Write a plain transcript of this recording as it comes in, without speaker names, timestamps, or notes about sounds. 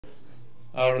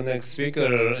Our next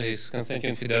speaker is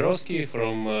Konstantin Fedorovskiy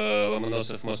from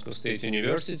Lomonosov Moscow State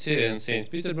University and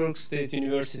St. Petersburg State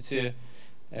University,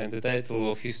 and the title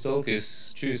of his talk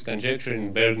is Chui conjecture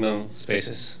in Bergman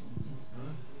spaces.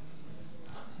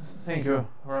 Thank you,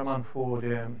 Roman, for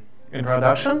the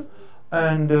introduction.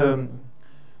 And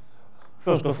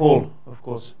first of all, of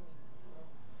course,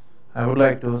 I would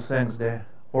like to thank the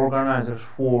organizers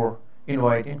for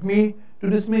inviting me to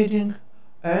this meeting,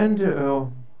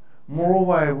 and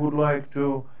moreover, I would like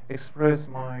to express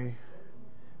my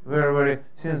very, very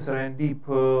sincere and deep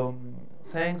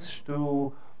thanks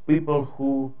to people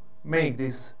who make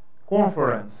this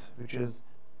conference, which is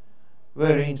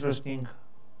very interesting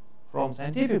from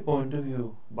scientific point of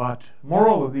view, but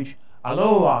moreover, which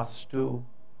allow us to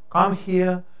come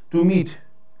here to meet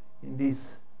in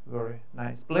this very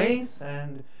nice place,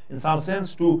 and in some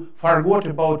sense to forget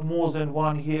about more than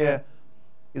 1 year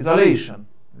isolation,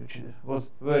 which was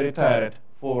very tired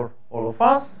for all of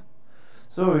us.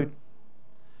 So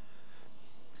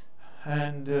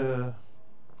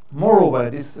moreover,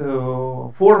 this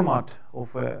format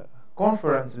of a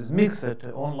conference with mixed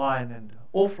online and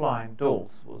offline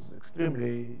talks was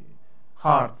extremely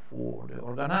hard for the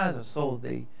organizers, so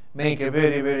they make a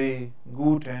very, very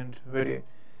good and very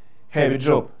heavy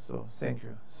job. So thank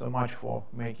you so much for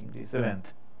making this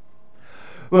event.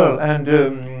 Well,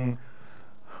 and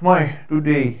my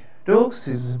today talks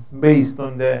is based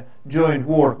on the joint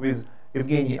work with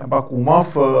Evgeny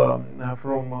Abakumov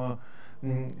from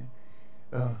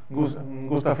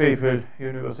Gustav Eiffel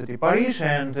University Paris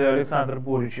and Alexander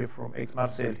Borichev from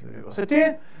Aix-Marseille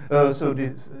University. So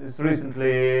this is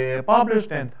recently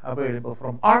published and available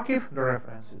from Archive. The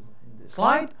references in the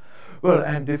slide. Well,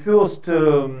 and the first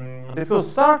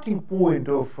starting point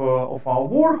of our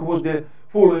work was the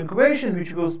following question,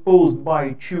 which was posed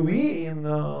by Chui in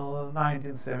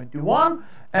 1971,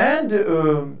 and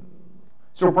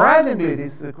surprisingly,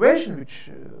 this question, which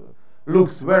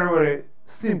looks very, very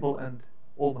simple and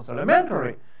almost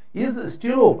elementary, is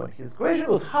still open. His question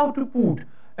was how to put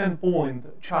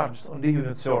endpoint charges on the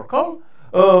unit circle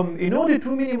in order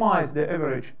to minimize the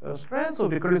average strength of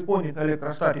the corresponding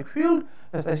electrostatic field,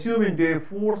 as assuming the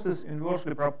force is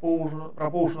inversely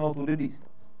proportional to the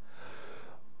distance.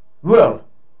 Well,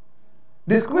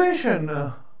 this question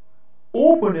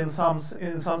opened in some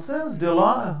sense the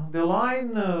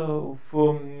line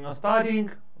from studying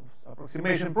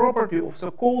approximation property of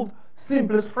so-called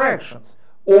simplest fractions,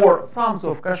 or sums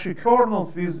of Cauchy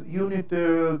kernels with unit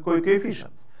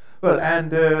coefficients. Well,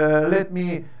 and let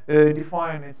me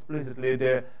define explicitly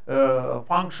the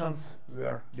functions we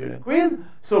are dealing with.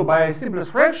 So by simplest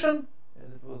fraction,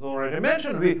 as it was already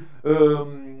mentioned, we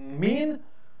mean,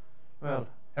 well,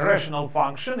 a rational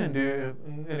function in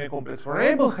a complex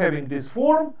variable having this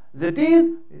form, that is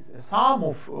a sum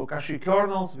of Cauchy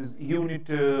kernels with unit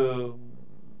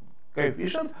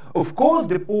coefficients. Of course,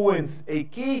 the points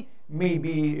ak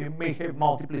may have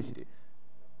multiplicity.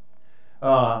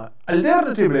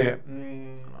 Alternatively,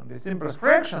 the simplest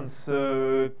fractions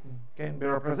can be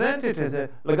represented as a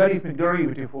logarithmic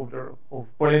derivative of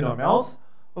polynomials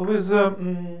with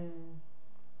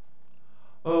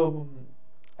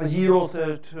zeros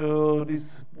at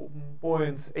these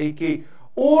points ak,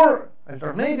 or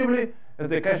alternatively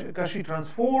as a Cauchy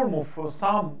transform of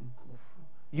some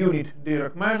unit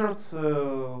Dirac measures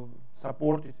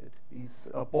supported at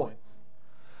these points.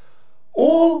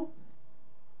 All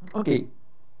okay.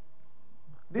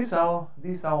 This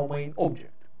is our main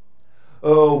object.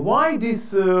 Why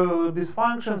these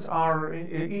functions are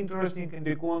interesting in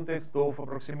the context of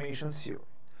approximation theory?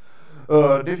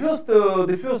 The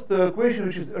first question,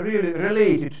 which is really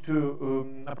related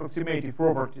to approximative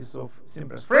properties of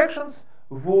simplest fractions,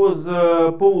 was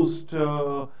posed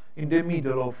in the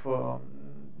middle of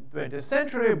 20th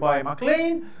century by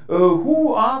MacLean,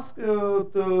 who asked who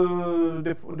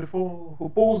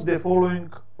posed the following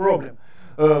problem.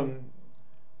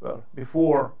 Well,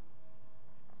 before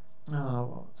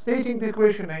stating the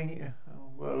question,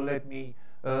 well, let me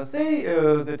say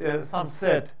that some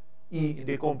set E in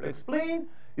the complex plane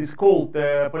is called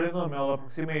the polynomial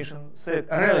approximation set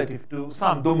relative to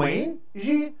some domain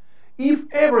G if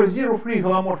every zero-free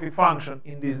holomorphic function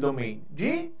in this domain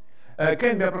G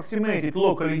can be approximated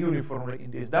locally uniformly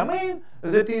in this domain,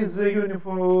 that is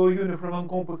uniform and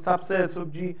complex subsets of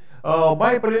G,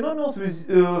 by polynomials with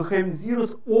having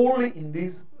zeros only in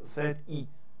this set E.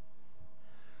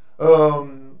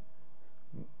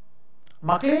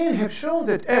 MacLean have shown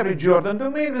that every Jordan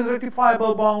domain with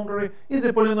rectifiable boundary is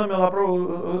a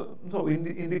polynomial. So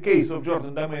in the case of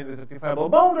Jordan domain with rectifiable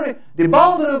boundary, the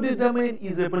boundary of this domain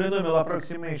is a polynomial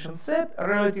approximation set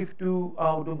relative to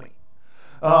our domain.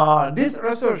 This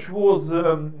research was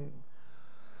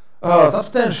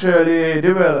substantially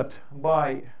developed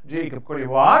by Jacob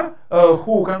Corrivar,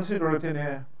 who considered it in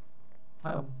a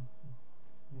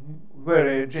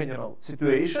very general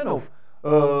situation of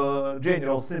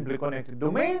general simply connected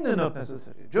domain, not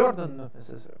necessarily Jordan, not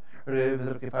necessarily with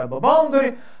rectifiable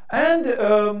boundary, and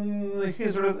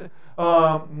his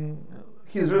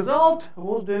result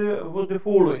was the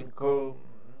following.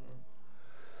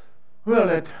 Well,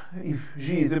 that if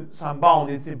G is some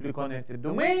bounded simply connected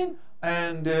domain,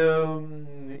 and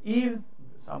if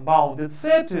some bounded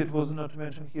set, it was not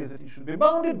mentioned here that it should be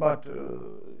bounded, but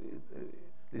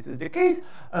this is the case,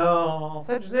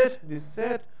 such that this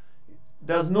set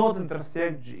does not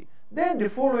intersect G. Then the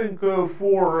following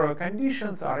four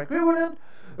conditions are equivalent,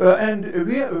 and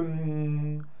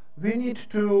we need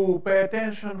to pay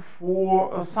attention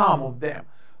for some of them.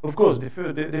 Of course, the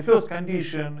first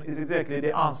condition is exactly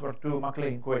the answer to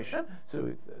Maclane question, so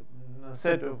it's a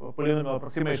set of a polynomial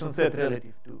approximation set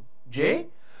relative to J.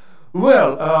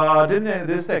 Well,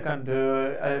 the second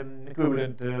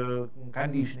equivalent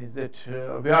condition is that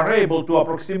we are able to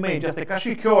approximate just a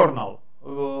Cauchy kernel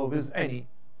with any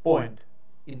point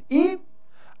in E,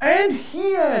 and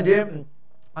here the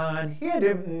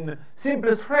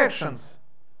simplest fractions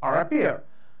appear.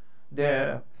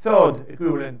 The third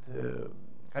equivalent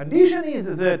condition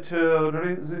is that there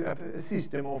is a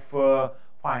system of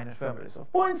finite families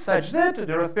of points such that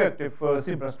the respective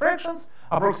simplest fractions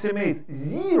approximates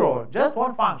zero, just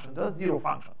one function, just zero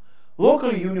function,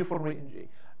 locally uniformly in J.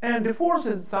 And the fourth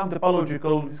is some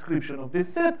topological description of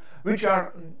this set, which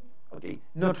are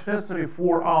not necessary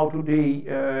for our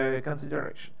today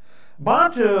consideration.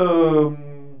 But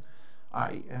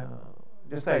I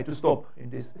decided to stop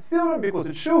in this theorem because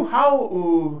it shows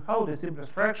how the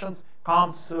simplest fractions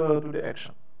comes to the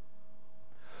action.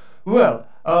 Well,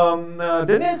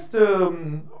 the next,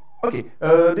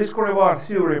 this Corrivar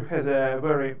theorem has a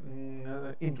very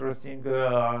interesting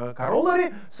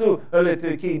corollary. So let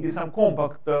K be some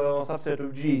compact subset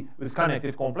of G with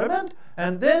connected complement,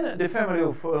 and then the family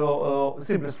of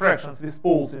simplest fractions with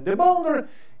poles in the boundary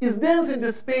is dense in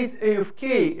the space A of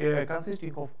K,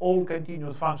 consisting of all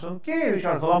continuous functions K, which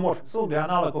are holomorphic, so the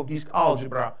analog of disk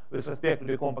algebra with respect to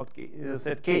the compact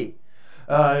set K.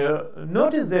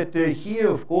 Notice that here,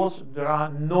 of course, there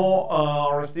are no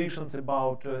restrictions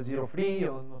about zero free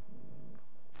or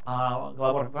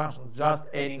glomorphic functions, just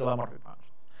any glomorphic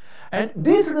functions. And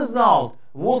this result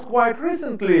was quite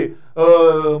recently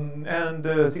and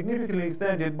significantly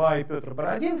extended by Petr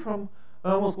Borodin from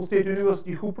Moscow State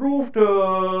University, who proved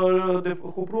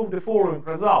the following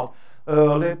result.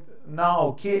 Let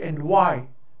now K and Y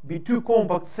be two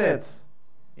compact sets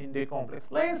in the complex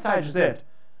plane such that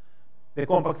the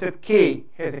compact set K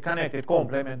has a connected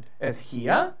complement as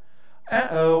here.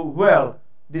 Well,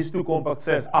 these two compact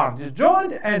sets are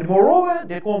disjoint, and moreover,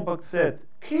 the compact set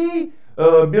K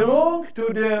belong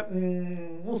to the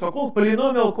so-called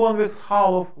polynomial convex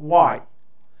hull of Y.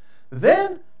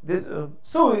 Then,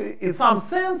 so in some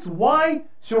sense, Y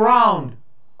surround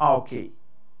our K.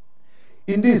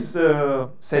 In this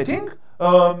setting,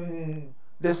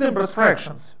 the simplest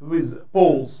fractions with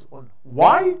poles on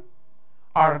Y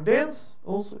are dense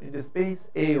also in the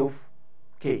space A of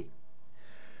K.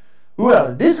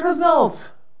 Well, this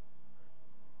results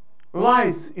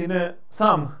lies in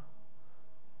some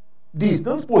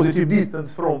distance, positive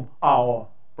distance from our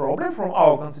problem, from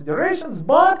our considerations,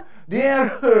 but they are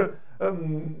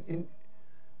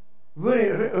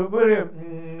very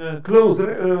close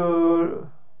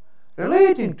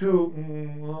relating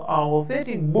to our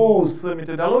thinking, both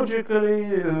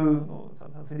methodologically,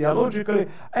 sometimes ideologically,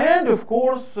 and of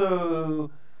course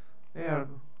they are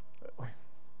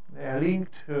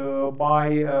linked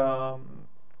by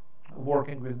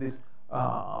working with this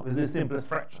simplest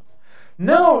fractions.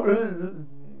 Now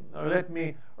let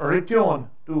me return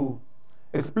to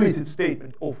explicit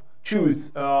statement of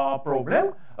Chui's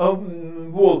problem.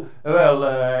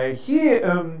 He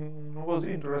was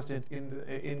interested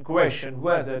in question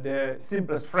whether the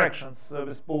simplest fractions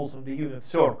with poles on the unit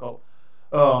circle,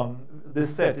 the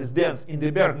set is dense in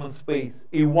the Bergman space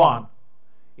A1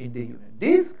 in the unit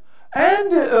disk,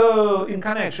 and in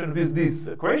connection with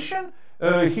this question,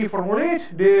 he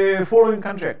formulated the following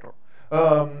conjecture.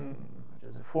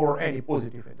 For any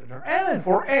positive integer n and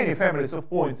for any families of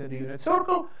points in the unit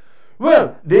circle,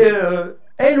 well, the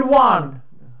L1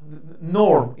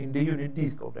 norm in the unit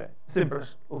disk of this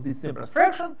simplest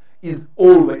fraction is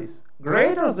always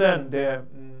greater than the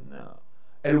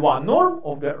L1 norm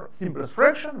of the simplest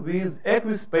fraction with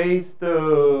equispaced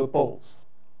poles.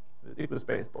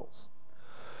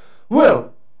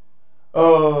 Well,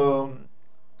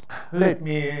 let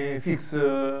me fix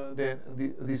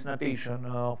this notation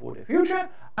for the future,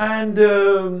 and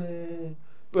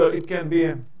well, it can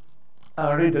be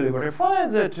readily verified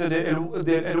that the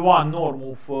L1 norm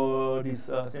of this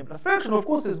simplest fraction, of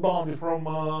course, is bounded from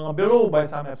below by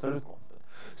some absolute constant.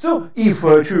 So if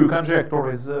Chui conjecture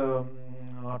is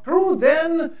true,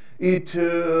 then it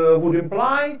would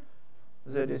imply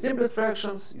that the simplest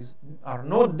fractions are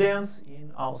not dense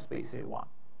in our space A1.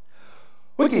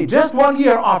 Okay, just 1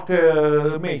 year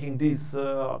after making this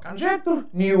conjecture,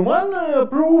 Newman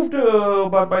proved,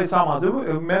 but by some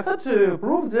other method,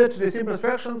 proved that the simplest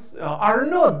fractions are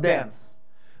not dense.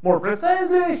 More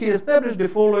precisely, he established the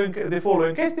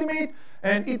following estimate,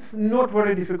 and it's not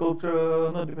very difficult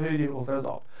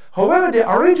result. However, the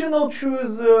original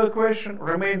Chui's question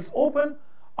remains open,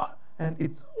 and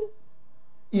it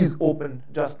is open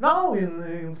just now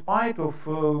in spite of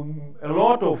a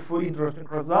lot of interesting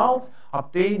results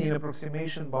obtained in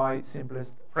approximation by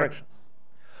simplest fractions.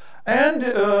 And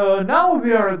now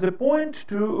we are at the point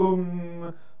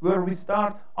where we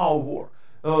start our work.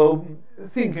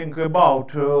 Thinking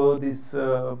about this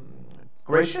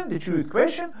question, the Chui's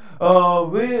question,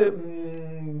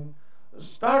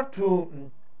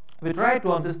 we try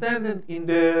to understand it in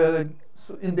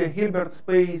the Hilbert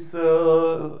space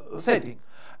setting.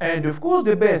 And of course,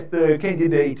 the best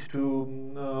candidate to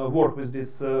work with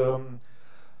this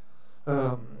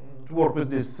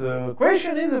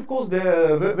question is, of course,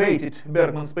 the weighted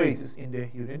Bergman spaces in the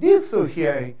unit disk. So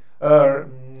here I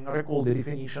recall the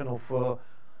definition of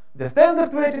the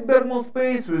standard weighted Bergman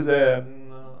space with a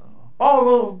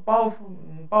power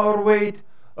weight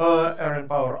Rn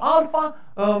power alpha,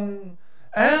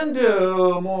 and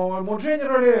more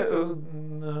generally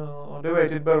the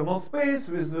weighted Bergman space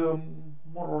with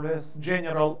more or less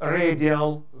general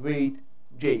radial weight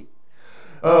J.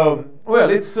 Well,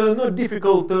 it's not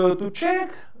difficult to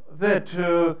check that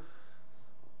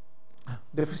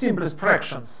the simplest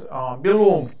fractions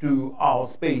belong to our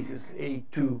spaces A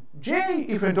to J,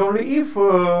 if and only if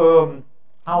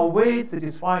our weight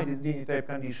satisfy this linear type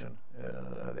condition,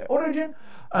 the origin,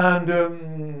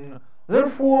 and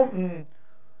therefore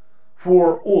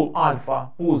for all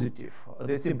alpha positive,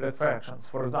 the simplest fractions,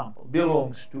 for example,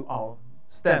 belongs to our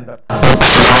standard.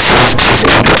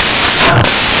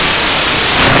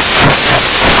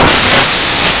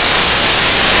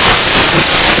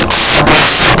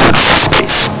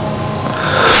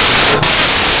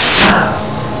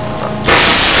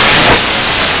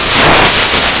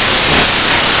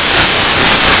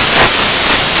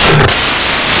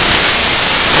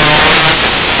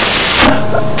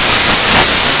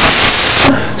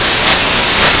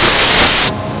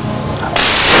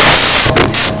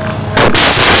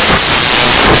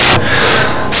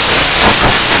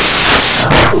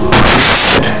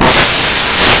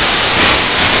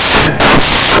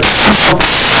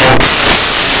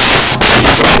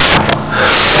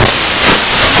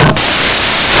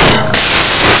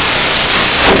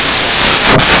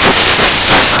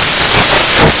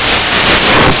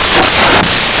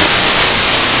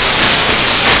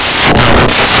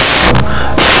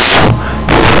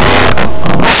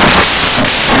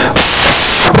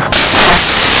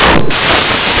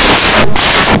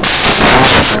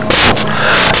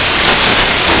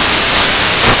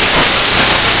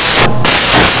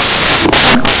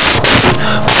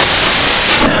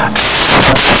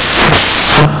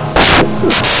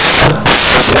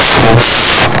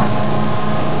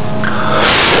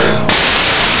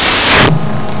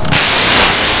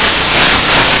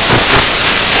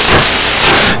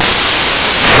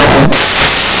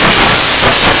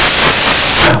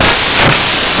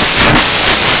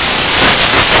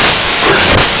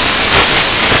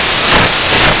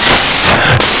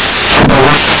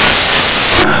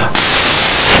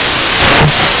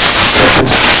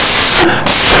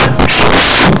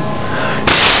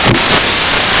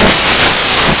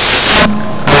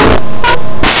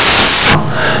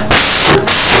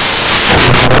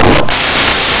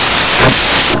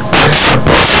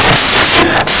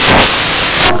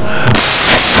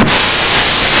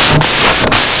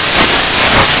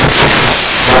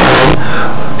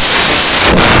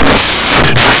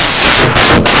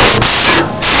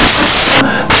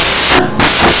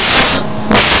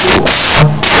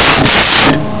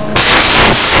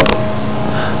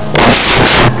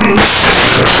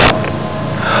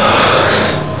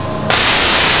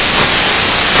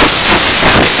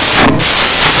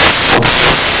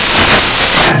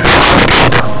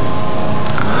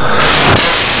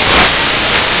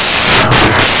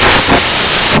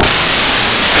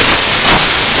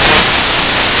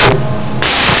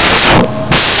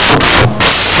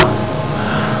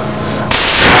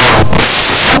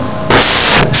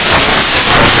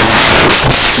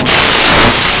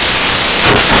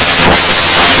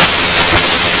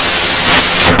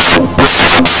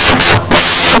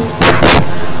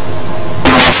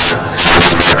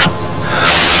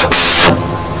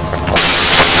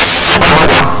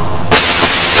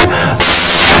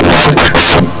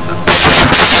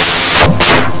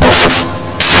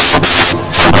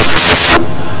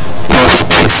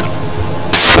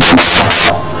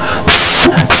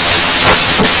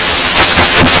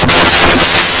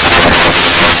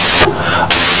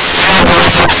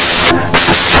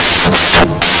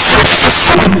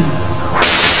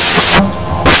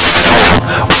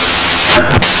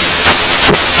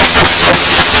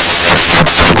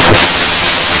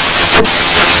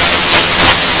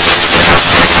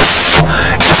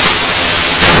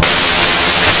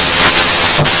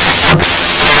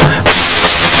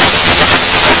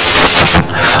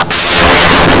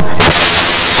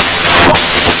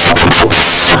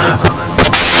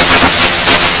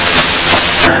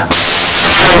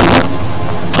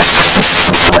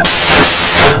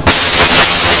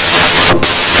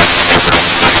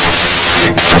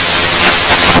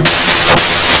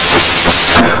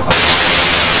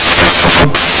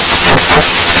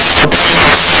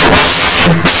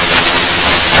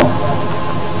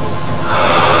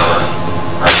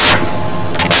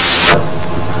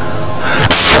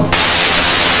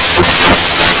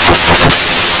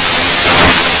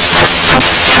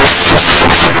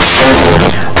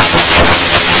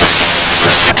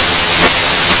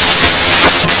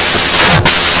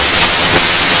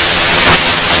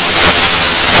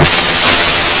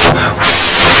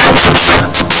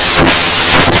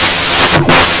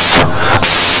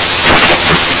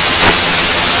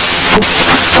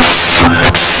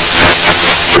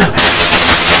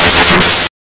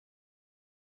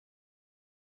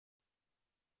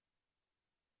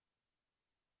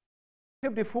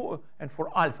 And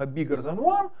for alpha bigger than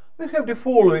 1, we have the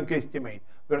following estimate,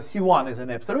 where C1 is an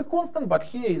absolute constant, but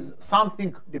here is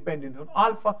something depending on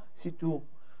alpha, C2,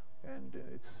 and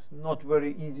it's not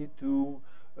very easy to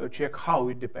check how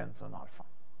it depends on alpha.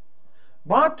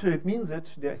 But it means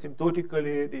that the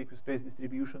asymptotically, the equispace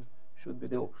distribution should be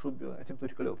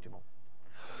asymptotically optimal.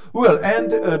 Well,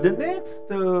 and the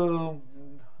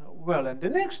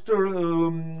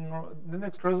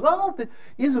next result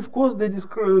is, of course, the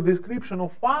description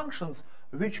of functions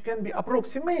which can be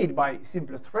approximated by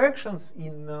simplest fractions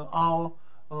in our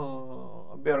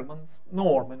Bergman's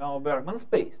norm, in our Bergman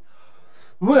space.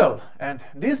 Well, and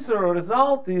this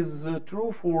result is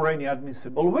true for any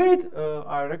admissible weight.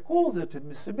 I recall that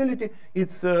admissibility,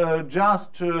 it's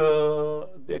just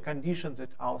the conditions that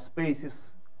our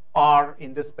spaces are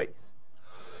in the space.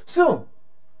 So,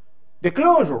 the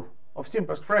closure of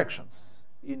simplest fractions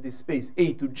in this space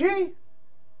A to J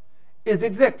is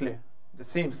exactly the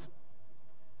same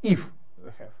if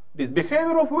we have this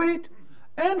behavior of weight,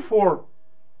 and for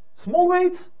small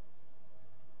weights,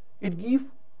 it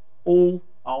gives all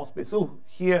our space. So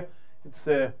here it's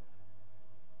some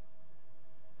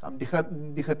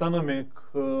dichotomic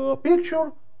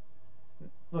picture.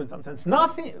 No, in some sense,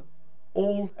 nothing,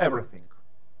 all, everything.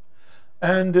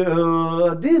 And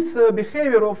this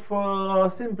behavior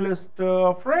of simplest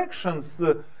fractions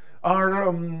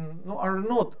are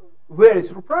not very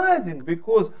surprising,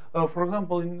 because, for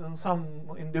example, in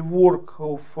the work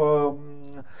of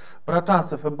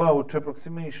Protasov about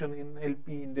approximation in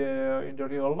LP in the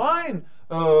real line,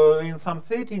 in some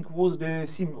setting was the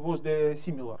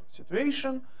similar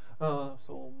situation.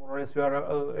 So more or less we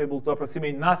are able to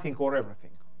approximate nothing or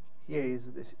everything. Here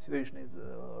is the situation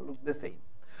looks the same.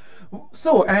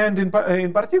 So, and in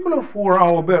particular for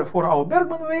our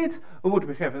Bergman weights, what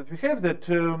we have? We have that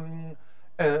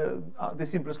the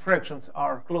simplest fractions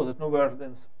are closed nowhere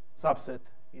than subset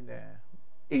in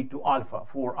A to alpha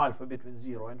for alpha between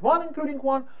 0 and 1, including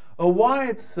 1. Why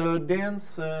it's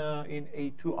dense in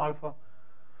A to alpha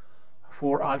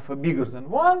for alpha bigger than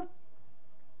 1.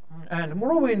 And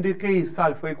moreover, in the case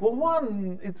alpha equal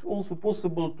 1, it's also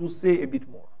possible to say a bit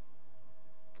more.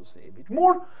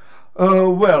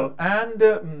 Well,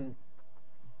 and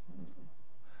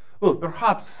well,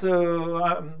 perhaps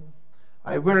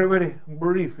I very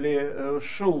briefly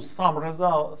show some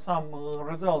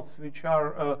results which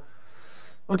are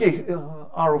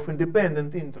are of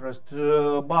independent interest,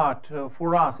 but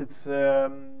for us it's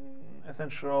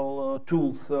essential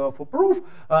tools for proof.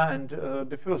 And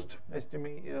the first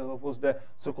estimate was the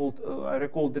so-called, I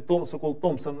recall the so-called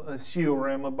Thomson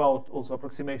theorem about also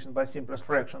approximation by simplest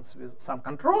fractions with some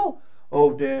control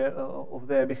of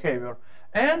the behavior.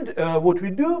 And what we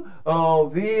do,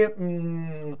 we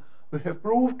have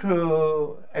proved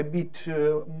a bit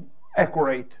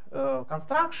accurate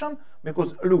construction,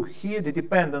 because look here, the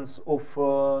dependence of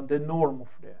the norm of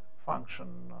the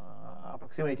function,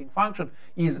 approximating function,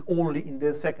 is only in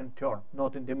the second term,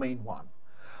 not in the main one.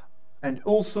 And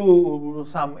also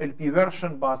some LP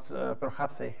version, but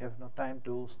perhaps I have no time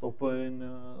to stop in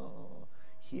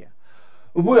here.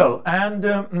 Well, and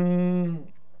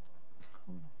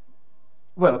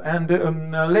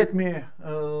let me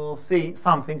say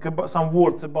something about some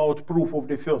words about proof of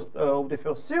the first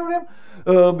theorem,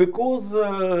 because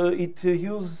it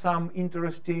uses some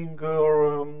interesting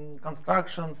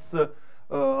constructions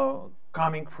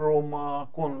coming from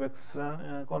convex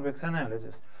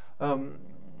analysis.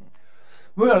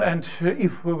 Well, and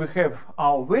if we have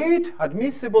our weight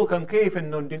admissible, concave,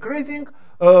 and non-decreasing,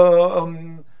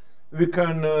 we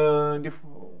can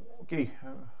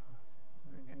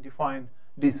define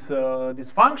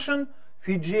this function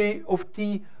phi j of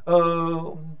t.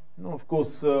 Of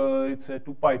course, it's a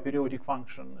 2 pi periodic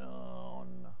function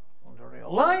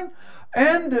line.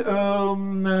 And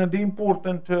the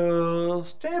important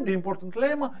step, the important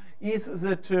lemma is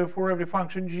that for every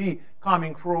function g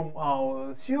coming from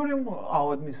our theorem,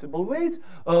 our admissible weights,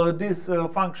 this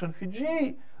function phi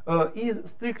j is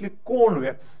strictly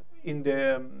convex in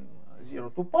the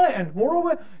 0 to pi. And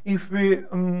moreover, if we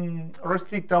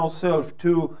restrict ourselves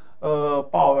to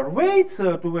power weights,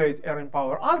 to weight r in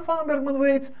power alpha Bergman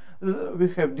weights, we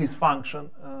have this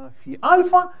function phi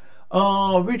alpha,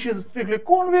 which is strictly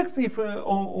convex if,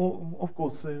 of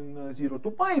course, in 0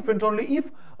 to pi, if and only if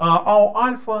our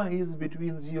alpha is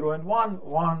between 0 and 1,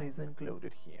 1 is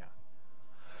included here.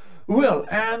 Well,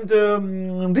 and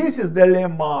this is the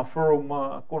lemma from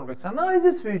convex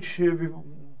analysis, which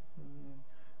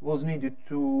was needed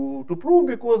to prove,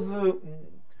 because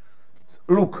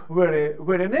look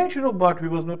very natural, but we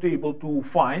was not able to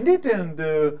find it, and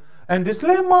this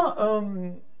lemma,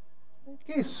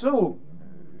 okay, so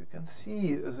you can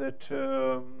see that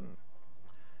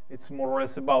it's more or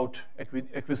less about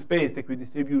equispaced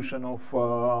equidistribution of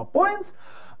points,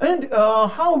 and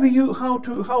how we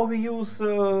use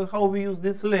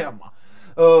this lemma.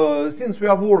 Since we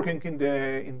are working in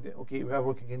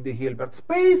the Hilbert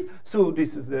space, so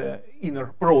this is the inner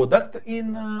product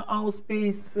in our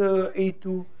space A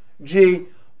to J,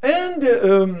 and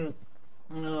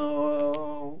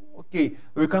okay,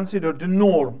 we consider the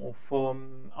norm of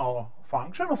our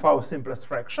function, of our simplest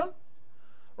fraction.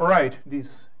 Write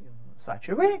this in such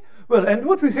a way. Well, and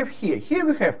what we have here? Here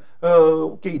we have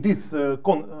okay, this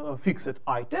fixed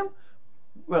item,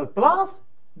 well, plus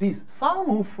this sum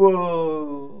of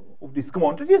these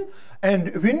quantities,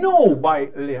 and we know by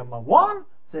lemma 1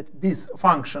 that this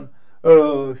function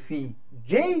phi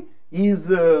j is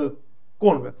a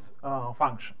convex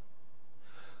function.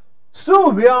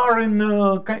 So we are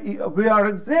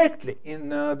exactly in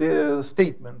the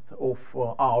statement of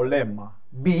our lemma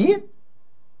B.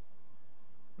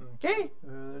 Okay,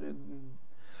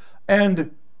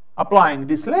 and applying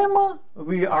this lemma,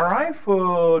 we arrive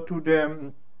to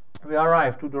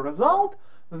the result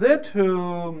that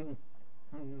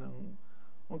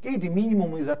okay, the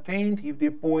minimum is attained if the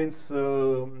points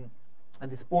and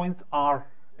these points are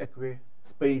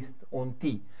equispaced on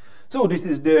T. So this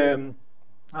is the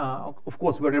of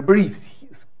course very brief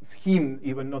scheme,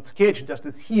 even not sketch, just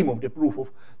a scheme of the proof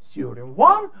of theorem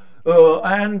 1,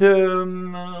 and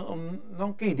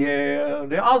okay,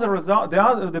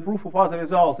 the proof of other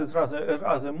results is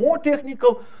rather more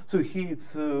technical. So here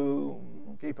it's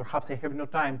okay, perhaps I have no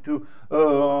time to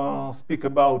speak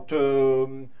about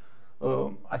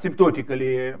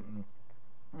asymptotically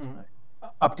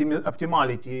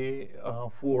optimality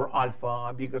for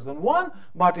alpha bigger than 1,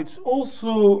 but it's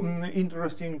also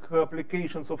interesting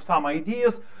applications of some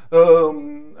ideas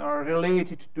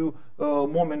related to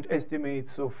moment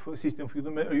estimates of system of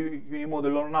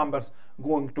unimodular numbers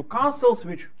going to castles,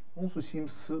 which also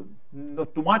seems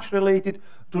not too much related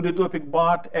to the topic,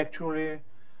 but actually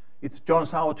it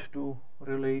turns out to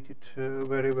relate it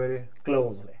very, very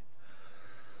closely.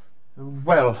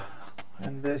 Well,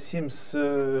 and there seems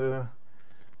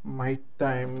my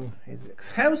time is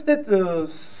exhausted,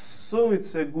 so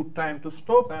it's a good time to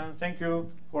stop, and thank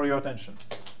you for your attention.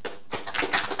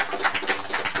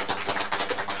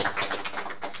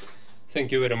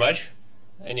 Thank you very much.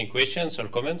 Any questions or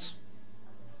comments?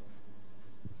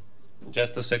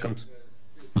 Just a second.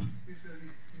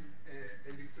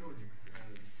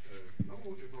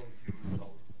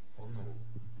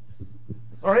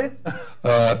 Sorry?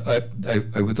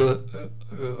 I would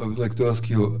like to ask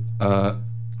you,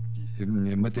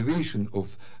 motivation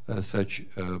of such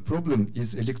problem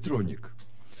is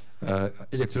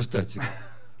electrostatic.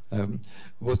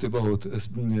 What about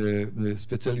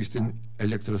specialist in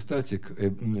electrostatic?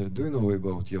 Do you know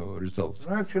about your results?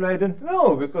 Actually, I don't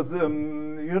know, because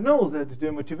you know that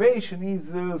the motivation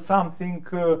is something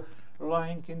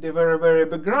lying in the very, very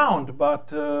background,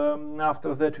 but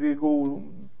after that we go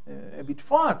a bit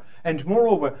far. And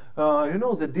moreover, you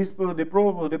know that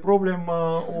the problem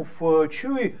of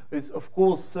Chui is of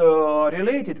course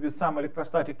related with some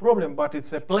electrostatic problem, but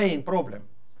it's a plane problem.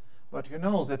 But you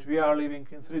know that we are living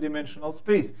in three-dimensional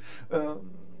space,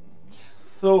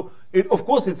 so of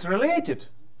course it's related,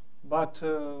 but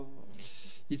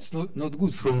it's not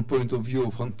good from point of view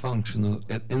of functional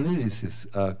analysis,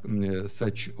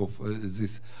 such of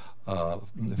this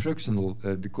fractional,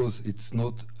 because it's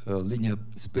not a linear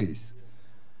space.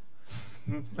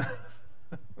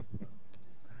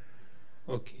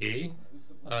 Okay.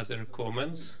 Other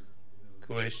comments,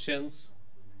 questions?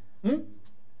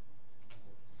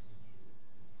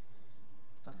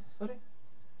 Sorry?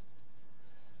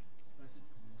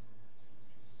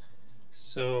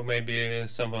 So maybe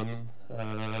someone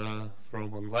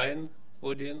from online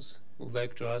audience would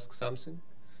like to ask something.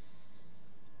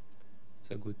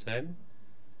 It's a good time.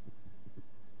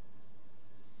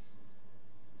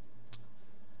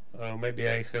 Maybe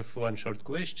I have one short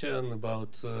question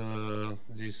about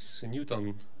this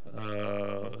Newton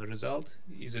result.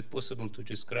 Is it possible to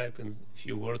describe in a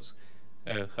few words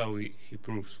how he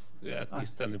proves at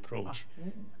least an approach?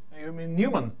 You mean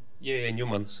Newman? Yeah,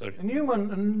 Newman, sorry.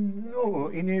 Newman, no,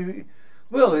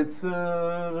 well, it's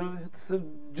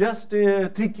just a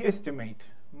tricky estimate,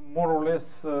 more or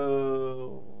less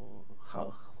 1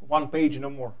 page,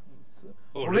 no more.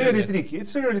 It's really tricky.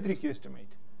 It's a really tricky estimate.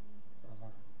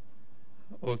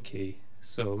 Okay,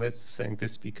 so let's thank the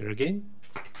speaker again.